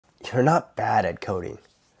You're not bad at coding.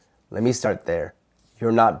 Let me start there.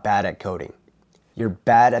 You're not bad at coding. You're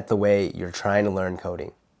bad at the way you're trying to learn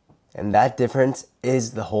coding. And that difference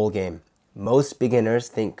is the whole game. Most beginners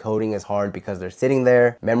think coding is hard because they're sitting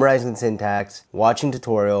there, memorizing syntax, watching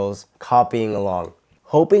tutorials, copying along,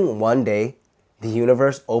 hoping one day the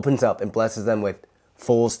universe opens up and blesses them with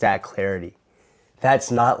full stack clarity. That's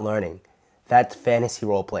not learning. That's fantasy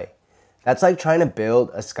roleplay. That's like trying to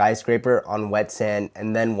build a skyscraper on wet sand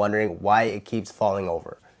and then wondering why it keeps falling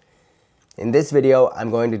over. In this video,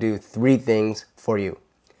 I'm going to do 3 things for you.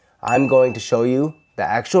 I'm going to show you the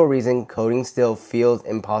actual reason coding still feels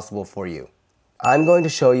impossible for you. I'm going to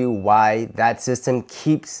show you why that system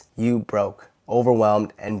keeps you broke,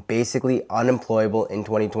 overwhelmed, and basically unemployable in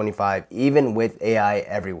 2025, even with AI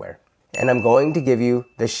everywhere. And I'm going to give you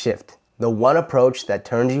the shift. The one approach that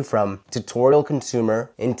turns you from tutorial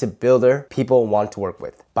consumer into builder people want to work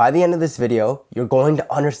with. By the end of this video, you're going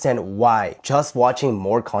to understand why just watching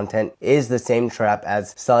more content is the same trap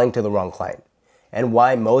as selling to the wrong client, and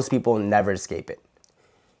why most people never escape it.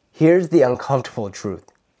 Here's the uncomfortable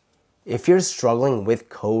truth. If you're struggling with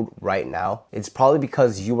code right now, it's probably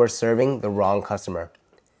because you are serving the wrong customer.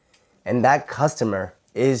 And that customer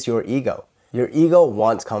is your ego. Your ego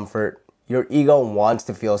wants comfort. Your ego wants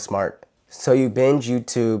to feel smart. So you binge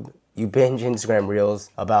YouTube, you binge Instagram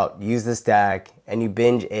Reels about use the stack, and you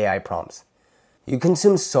binge AI prompts. You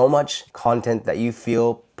consume so much content that you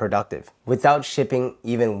feel productive without shipping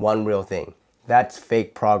even one real thing. That's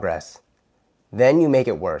fake progress. Then you make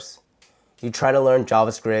it worse. You try to learn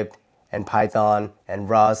JavaScript and Python and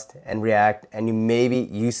Rust and React, and maybe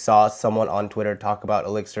you saw someone on Twitter talk about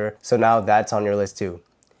Elixir, so now that's on your list too.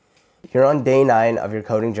 You're on day 9 of your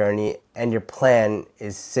coding journey and your plan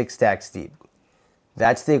is 6 stacks deep.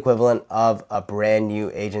 That's the equivalent of a brand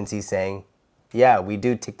new agency saying, yeah, we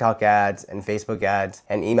do TikTok ads and Facebook ads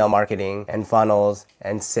and email marketing and funnels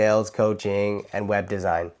and sales coaching and web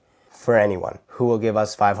design for anyone who will give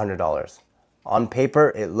us $500. On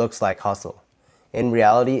paper, it looks like hustle. In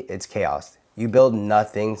reality, it's chaos. You build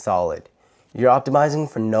nothing solid. You're optimizing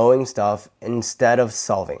for knowing stuff instead of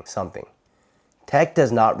solving something. Tech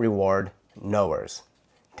does not reward knowers.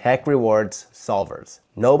 Tech rewards solvers.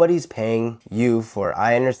 Nobody's paying you for,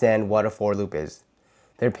 I understand what a for loop is.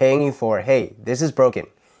 They're paying you for, hey, this is broken.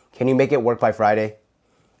 Can you make it work by Friday?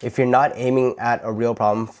 If you're not aiming at a real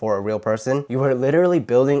problem for a real person, you are literally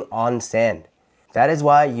building on sand. That is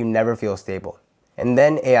why you never feel stable. And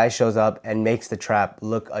then AI shows up and makes the trap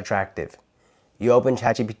look attractive. You open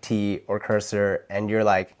ChatGPT or Cursor and you're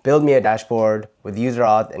like, build me a dashboard with user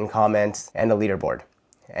auth and comments and a leaderboard.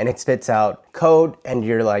 And it spits out code and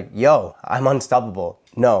you're like, yo, I'm unstoppable.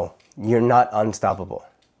 No, you're not unstoppable.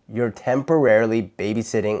 You're temporarily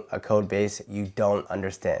babysitting a code base you don't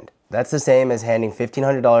understand. That's the same as handing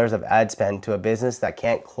 $1,500 of ad spend to a business that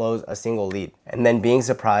can't close a single lead and then being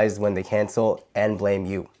surprised when they cancel and blame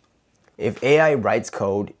you. If AI writes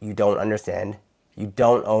code you don't understand, you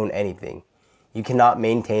don't own anything. You cannot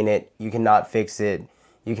maintain it, you cannot fix it,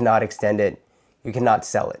 you cannot extend it, you cannot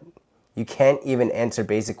sell it. You can't even answer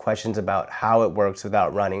basic questions about how it works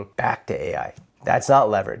without running back to AI. That's not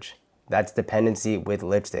leverage, that's dependency with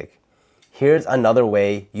lipstick. Here's another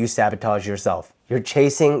way you sabotage yourself. You're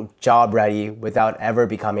chasing job ready without ever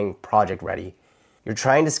becoming project ready. You're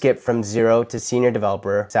trying to skip from 0 to senior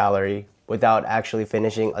developer salary without actually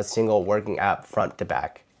finishing a single working app front to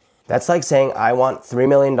back. That's like saying, I want $3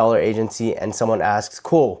 million agency and someone asks,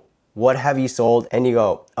 cool, what have you sold? And you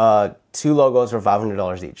go, 2 logos for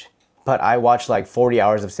 $500 each. But I watched like 40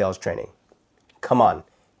 hours of sales training. Come on,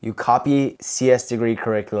 you copy CS degree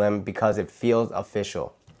curriculum because it feels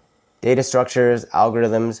official. Data structures,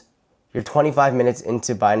 algorithms, you're 25 minutes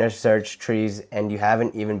into binary search trees and you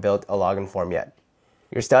haven't even built a login form yet.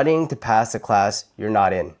 You're studying to pass a class you're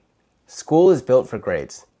not in. School is built for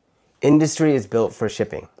grades. Industry is built for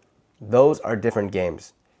shipping. Those are different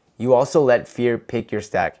games. You also let fear pick your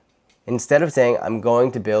stack. Instead of saying, I'm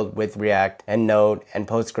going to build with React and Node and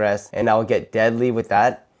Postgres and I'll get deadly with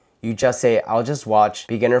that, you just say, I'll just watch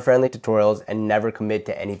beginner-friendly tutorials and never commit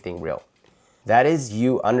to anything real. That is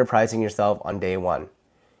you underpricing yourself on day 1.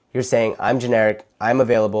 You're saying, I'm generic, I'm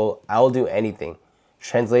available, I'll do anything.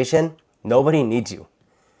 Translation, nobody needs you.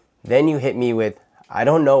 Then you hit me with, I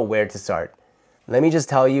don't know where to start. Let me just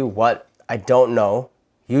tell you what I don't know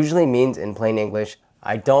usually means in plain English,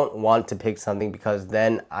 I don't want to pick something because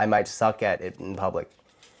then I might suck at it in public.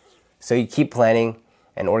 So you keep planning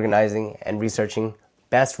and organizing and researching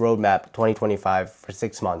best roadmap 2025 for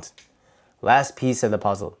 6 months. Last piece of the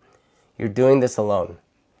puzzle. You're doing this alone.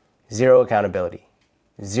 0 accountability.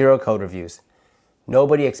 0 code reviews.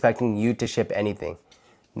 Nobody expecting you to ship anything.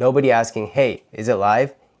 Nobody asking, hey, is it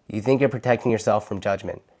live? You think you're protecting yourself from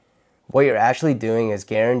judgment. What you're actually doing is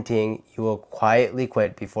guaranteeing you will quietly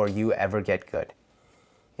quit before you ever get good.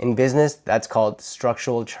 In business, that's called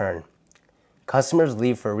structural churn. Customers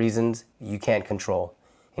leave for reasons you can't control.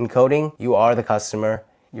 In coding, you are the customer.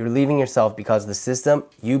 You're leaving yourself because the system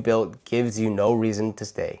you built gives you no reason to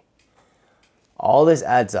stay. All this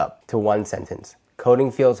adds up to one sentence. Coding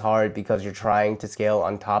feels hard because you're trying to scale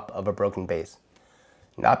on top of a broken base.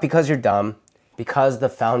 Not because you're dumb, because the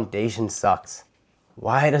foundation sucks.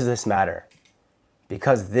 Why does this matter?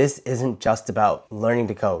 Because this isn't just about learning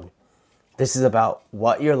to code. This is about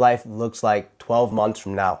what your life looks like 12 months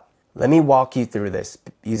from now. Let me walk you through this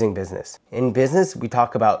using business. In business, we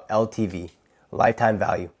talk about LTV, lifetime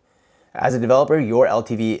value. As a developer, your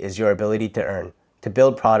LTV is your ability to earn, to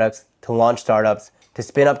build products, to launch startups, to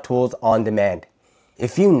spin up tools on demand.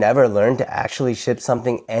 If you never learn to actually ship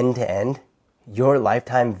something end to end, your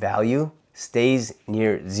lifetime value stays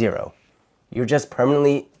near zero. You're just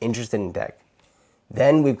permanently interested in tech.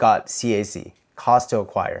 Then we've got CAC, cost to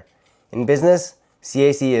acquire. In business,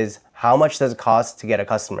 CAC is how much does it cost to get a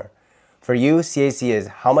customer. For you, CAC is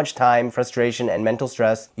how much time, frustration, and mental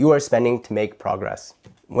stress you are spending to make progress.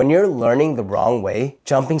 When you're learning the wrong way,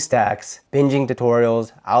 jumping stacks, binging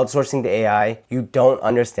tutorials, outsourcing to AI you don't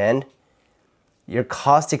understand, your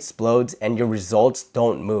cost explodes and your results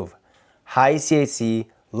don't move. High CAC,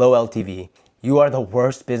 low LTV. You are the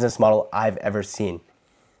worst business model I've ever seen.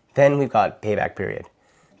 Then we've got payback period.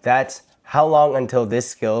 That's how long until this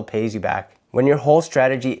skill pays you back. When your whole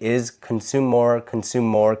strategy is consume more, consume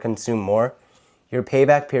more, consume more, your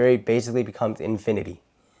payback period basically becomes infinity.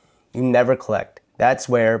 You never collect. That's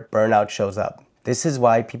where burnout shows up. This is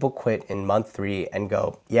why people quit in month 3 and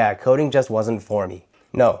go, yeah, coding just wasn't for me.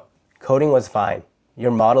 No, coding was fine.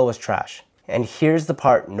 Your model was trash. And here's the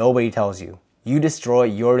part nobody tells you. You destroy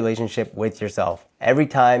your relationship with yourself. Every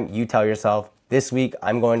time you tell yourself, this week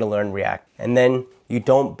I'm going to learn React, and then you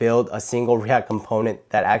don't build a single React component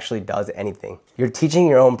that actually does anything. You're teaching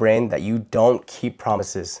your own brain that you don't keep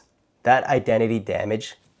promises. That identity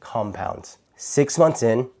damage compounds. 6 months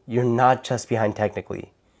in, you're not just behind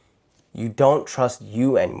technically. You don't trust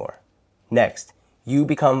you anymore. Next, you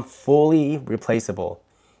become fully replaceable.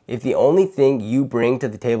 If the only thing you bring to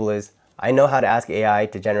the table is, I know how to ask AI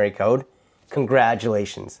to generate code,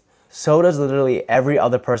 congratulations. So does literally every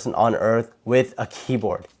other person on earth with a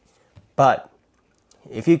keyboard. But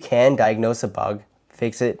if you can diagnose a bug,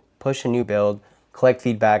 fix it, push a new build, collect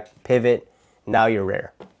feedback, pivot, now you're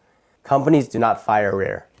rare. Companies do not fire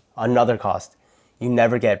rare. Another cost. You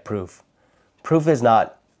never get proof. Proof is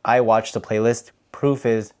not, I watched a playlist. Proof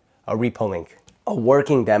is a repo link, a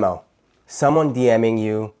working demo. Someone DMing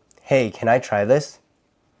you, hey, can I try this?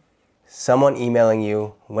 Someone emailing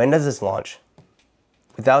you, when does this launch?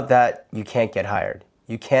 Without that, you can't get hired.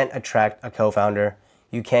 You can't attract a co-founder.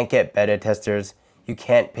 You can't get beta testers. You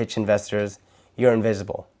can't pitch investors. You're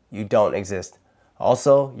invisible. You don't exist.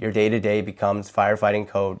 Also, your day-to-day becomes firefighting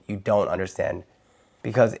code you don't understand.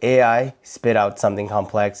 Because AI spit out something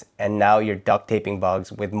complex and now you're duct taping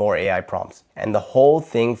bugs with more AI prompts. And the whole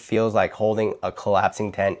thing feels like holding a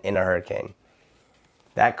collapsing tent in a hurricane.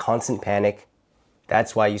 That constant panic,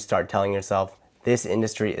 that's why you start telling yourself, this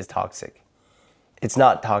industry is toxic. It's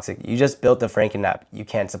not toxic. You just built a Franken app you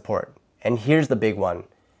can't support. And here's the big one.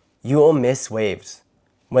 You will miss waves.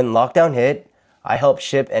 When lockdown hit, I helped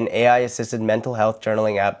ship an AI-assisted mental health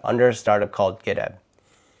journaling app under a startup called GitHub.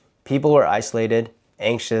 People were isolated,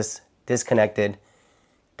 anxious, disconnected.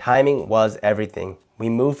 Timing was everything. We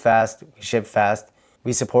moved fast, we shipped fast,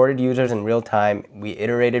 we supported users in real time, we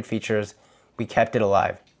iterated features, we kept it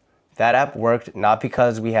alive. That app worked not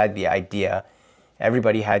because we had the idea,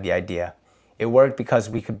 everybody had the idea. It worked because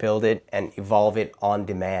we could build it and evolve it on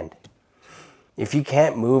demand. If you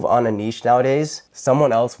can't move on a niche nowadays,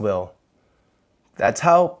 someone else will. That's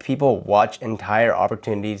how people watch entire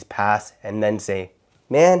opportunities pass and then say,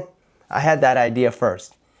 man, I had that idea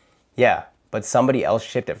first. Yeah, but somebody else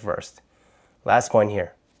shipped it first. Last point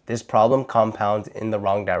here. This problem compounds in the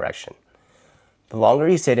wrong direction. The longer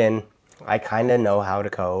you sit in, I kinda know how to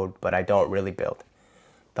code, but I don't really build.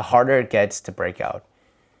 The harder it gets to break out.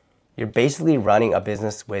 You're basically running a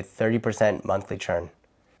business with 30% monthly churn.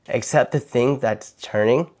 Except the thing that's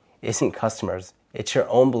churning isn't customers. It's your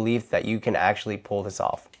own belief that you can actually pull this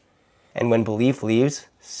off. And when belief leaves,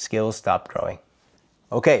 skills stop growing.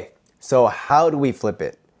 Okay, so how do we flip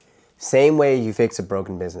it? Same way you fix a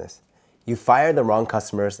broken business. You fire the wrong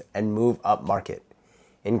customers and move up market.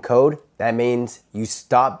 In code, that means you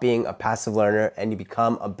stop being a passive learner and you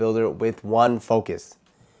become a builder with one focus.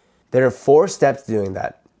 There are 4 steps to doing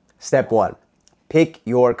that. Step 1, Pick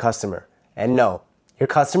your customer. And no, your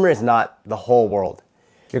customer is not the whole world.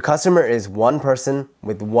 Your customer is one person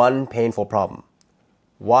with one painful problem.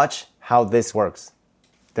 Watch how this works.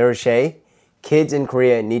 There's Shay. Kids in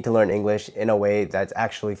Korea need to learn English in a way that's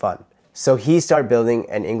actually fun. So he started building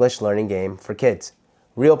an English learning game for kids.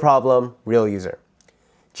 Real problem, real user.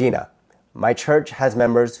 Gina. My church has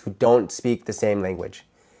members who don't speak the same language.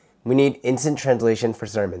 We need instant translation for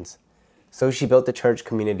sermons. So she built the church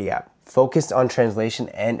community app, focused on translation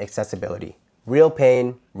and accessibility. Real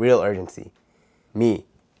pain, real urgency. Me.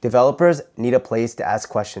 Developers need a place to ask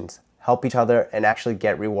questions, help each other, and actually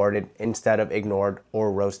get rewarded instead of ignored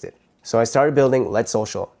or roasted. So I started building Let's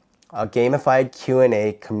Social, a gamified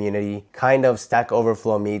Q&A community, kind of Stack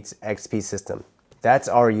Overflow meets XP system. That's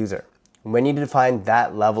our user. When you define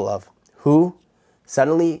that level of who,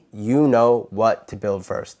 suddenly you know what to build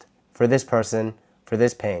first. For this person, for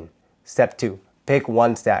this pain. Step 2, pick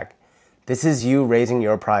one stack. This is you raising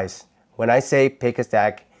your price. When I say pick a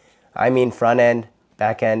stack, I mean front end,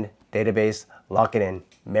 back end, database, lock it in,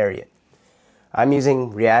 marry it. I'm using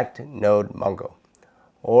React, Node, Mongo.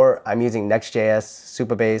 Or I'm using Next.js,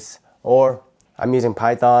 Supabase, or I'm using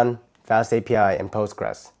Python, FastAPI, and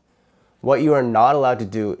Postgres. What you are not allowed to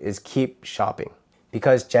do is keep shopping,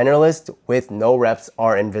 because generalists with no reps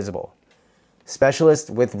are invisible. Specialists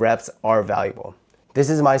with reps are valuable. This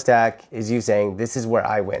is my stack is you saying this is where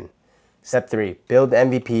I win. Step 3, build the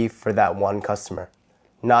MVP for that one customer,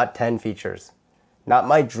 not 10 features. Not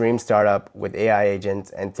my dream startup with AI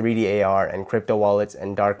agents and 3D AR and crypto wallets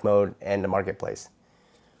and dark mode and a marketplace.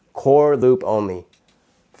 Core loop only.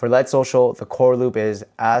 For Let's Social, the core loop is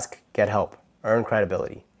ask, get help, earn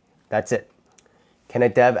credibility. That's it. Can a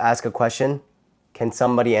dev ask a question? Can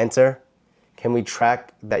somebody answer? Can we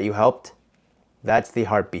track that you helped? That's the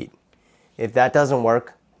heartbeat. If that doesn't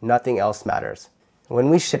work, nothing else matters. When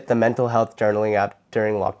we shipped the mental health journaling app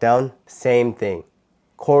during lockdown, same thing.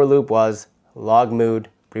 Core loop was log mood,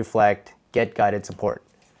 reflect, get guided support.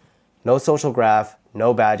 No social graph,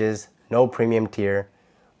 no badges, no premium tier.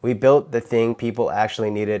 We built the thing people actually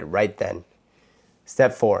needed right then.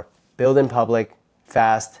 Step 4, build in public,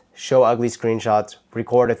 fast, show ugly screenshots,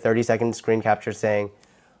 record a 30-second screen capture saying,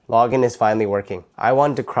 login is finally working. I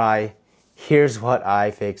want to cry, here's what I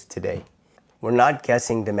fixed today. We're not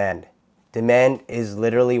guessing demand. Demand is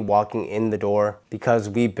literally walking in the door because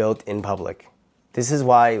we built in public. This is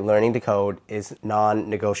why learning to code is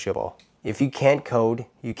non-negotiable. If you can't code,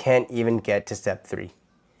 you can't even get to step 3.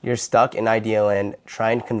 You're stuck in idea land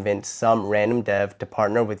trying to convince some random dev to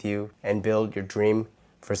partner with you and build your dream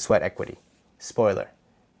for sweat equity. Spoiler,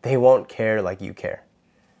 they won't care like you care.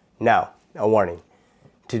 Now, a warning.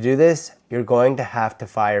 To do this, you're going to have to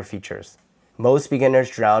fire features. Most beginners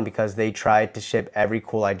drown because they try to ship every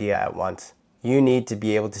cool idea at once. You need to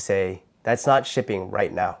be able to say, that's not shipping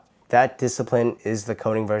right now. That discipline is the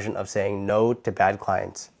coding version of saying no to bad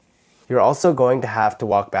clients. You're also going to have to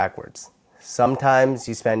walk backwards. Sometimes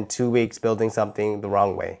you spend 2 weeks building something the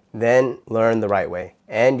wrong way, then learn the right way.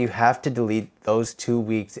 And you have to delete those 2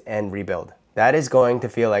 weeks and rebuild. That is going to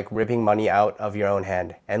feel like ripping money out of your own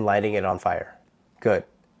hand and lighting it on fire. Good.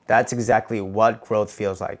 That's exactly what growth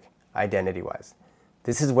feels like, identity-wise.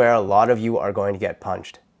 This is where a lot of you are going to get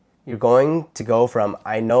punched. You're going to go from,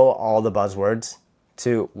 I know all the buzzwords,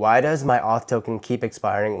 to, why does my auth token keep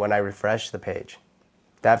expiring when I refresh the page?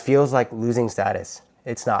 That feels like losing status.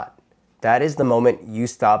 It's not. That is the moment you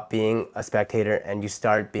stop being a spectator and you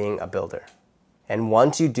start being a builder. And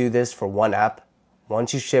once you do this for one app,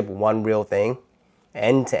 once you ship one real thing,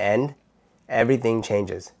 end to end, everything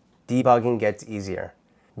changes. Debugging gets easier.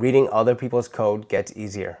 Reading other people's code gets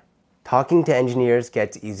easier. Talking to engineers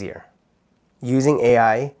gets easier. Using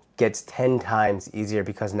AI gets 10 times easier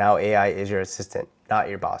because now AI is your assistant, not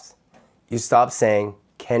your boss. You stop saying,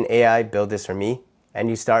 can AI build this for me? And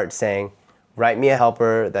you start saying, write me a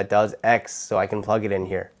helper that does X so I can plug it in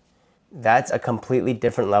here. That's a completely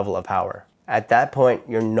different level of power. At that point,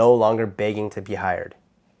 you're no longer begging to be hired.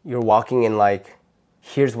 You're walking in like,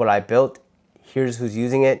 here's what I built, here's who's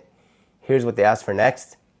using it, here's what they asked for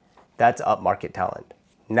next. That's upmarket talent.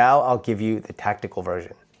 Now I'll give you the tactical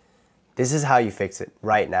version. This is how you fix it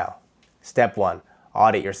right now. Step 1,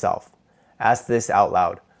 audit yourself. Ask this out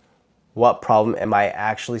loud. What problem am I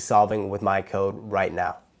actually solving with my code right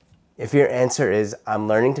now? If your answer is, I'm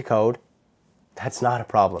learning to code, that's not a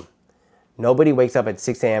problem. Nobody wakes up at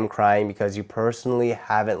 6 a.m. crying because you personally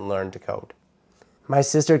haven't learned to code. My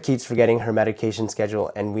sister keeps forgetting her medication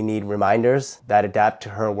schedule and we need reminders that adapt to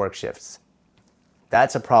her work shifts.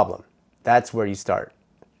 That's a problem. That's where you start.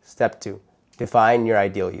 Step 2, define your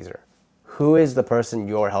ideal user. Who is the person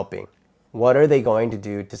you're helping? What are they going to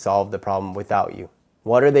do to solve the problem without you?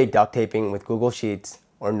 What are they duct taping with Google Sheets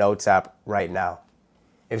or Notes app right now?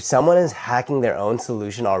 If someone is hacking their own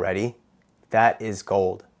solution already, that is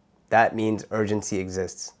gold. That means urgency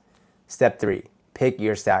exists. Step 3, pick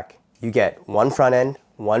your stack. You get one front end,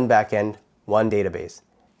 one back end, one database.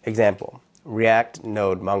 Example, React,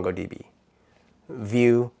 Node, MongoDB.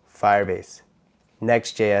 Vue, Firebase.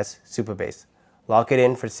 Next.js, Supabase. Lock it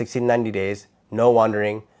in for 60 to 90 days, no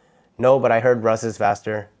wandering. No, but I heard Rust is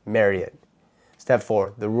faster, marry it. Step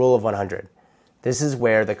 4, the rule of 100. This is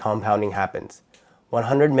where the compounding happens.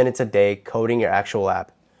 100 minutes a day coding your actual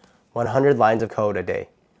app. 100 lines of code a day.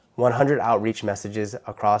 100 outreach messages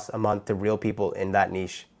across a month to real people in that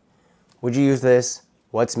niche. Would you use this?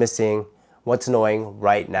 What's missing? What's annoying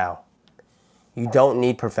right now? You don't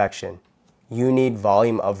need perfection. You need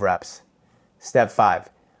volume of reps. Step 5,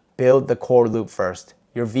 build the core loop first.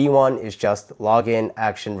 Your V1 is just login,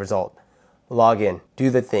 action, result. Log in, do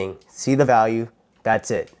the thing, see the value,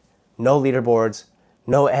 that's it. No leaderboards,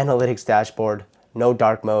 no analytics dashboard, no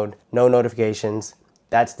dark mode, no notifications.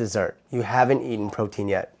 That's dessert. You haven't eaten protein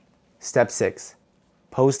yet. Step 6,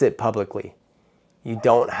 post it publicly. You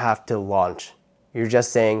don't have to launch. You're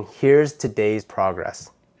just saying, here's today's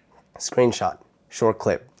progress. Screenshot, short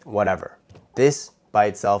clip, whatever. This by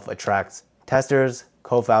itself attracts testers,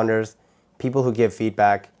 co-founders, people who give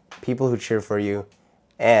feedback, people who cheer for you,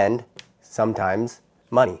 and sometimes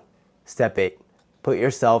money. Step 8, put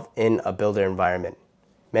yourself in a builder environment.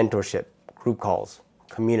 Mentorship, group calls,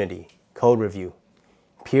 community, code review.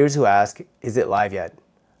 Peers who ask, is it live yet?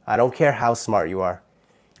 I don't care how smart you are.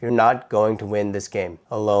 You're not going to win this game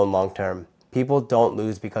alone long term. People don't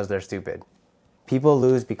lose because they're stupid. People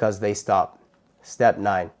lose because they stop. Step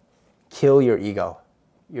 9, kill your ego.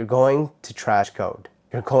 You're going to trash code.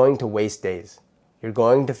 You're going to waste days. You're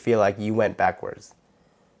going to feel like you went backwards.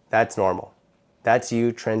 That's normal. That's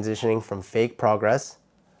you transitioning from fake progress,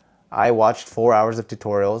 I watched 4 hours of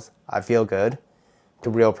tutorials, I feel good, to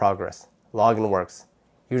real progress. Login works.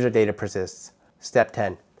 User data persists. Step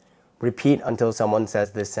 10, repeat until someone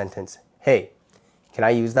says this sentence. Hey, can I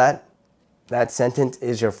use that? That sentence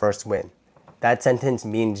is your first win. That sentence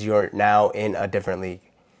means you're now in a different league.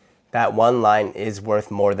 That one line is worth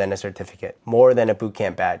more than a certificate, more than a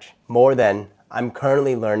bootcamp badge, more than I'm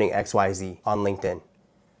currently learning XYZ on LinkedIn.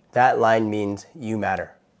 That line means you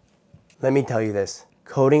matter. Let me tell you this,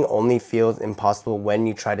 coding only feels impossible when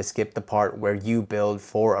you try to skip the part where you build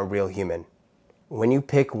for a real human. When you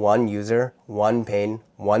pick one user, one pain,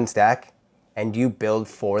 one stack, and you build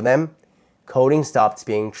for them, coding stops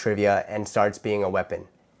being trivia and starts being a weapon.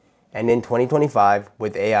 And in 2025,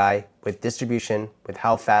 with AI, with distribution, with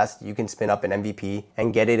how fast you can spin up an MVP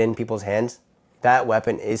and get it in people's hands, that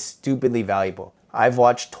weapon is stupidly valuable. I've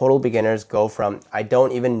watched total beginners go from I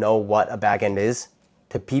don't even know what a backend is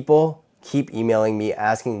to people keep emailing me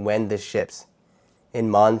asking when this ships. In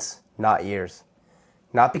months, not years.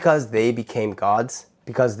 Not because they became gods,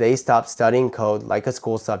 because they stopped studying code like a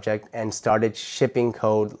school subject and started shipping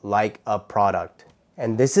code like a product.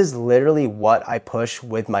 And this is literally what I push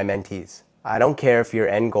with my mentees. I don't care if your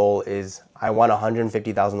end goal is I want a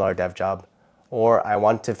 $150,000 dev job or I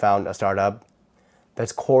want to found a startup. The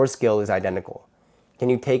core skill is identical. Can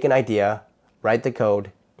you take an idea, write the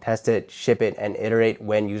code, test it, ship it, and iterate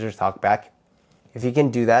when users talk back? If you can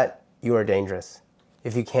do that, you are dangerous.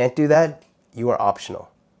 If you can't do that, you are optional.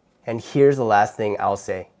 And here's the last thing I'll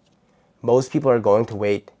say. Most people are going to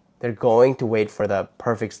wait. They're going to wait for the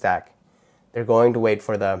perfect stack. They're going to wait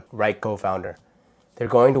for the right co-founder. They're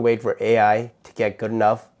going to wait for AI to get good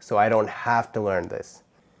enough so I don't have to learn this.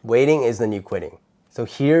 Waiting is the new quitting. So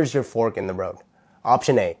here's your fork in the road.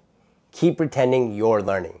 Option A, keep pretending you're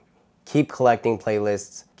learning. Keep collecting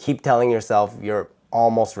playlists. Keep telling yourself you're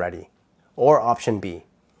almost ready. Or option B,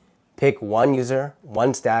 pick one user,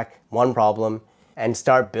 one stack, one problem, and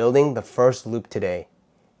start building the first loop today.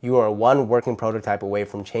 You are one working prototype away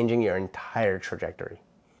from changing your entire trajectory.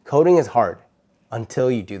 Coding is hard until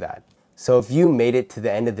you do that. So if you made it to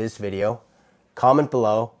the end of this video, comment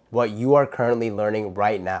below what you are currently learning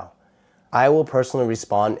right now. I will personally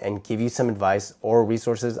respond and give you some advice or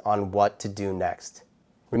resources on what to do next.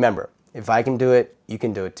 Remember, if I can do it, you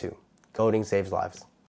can do it too. Coding saves lives.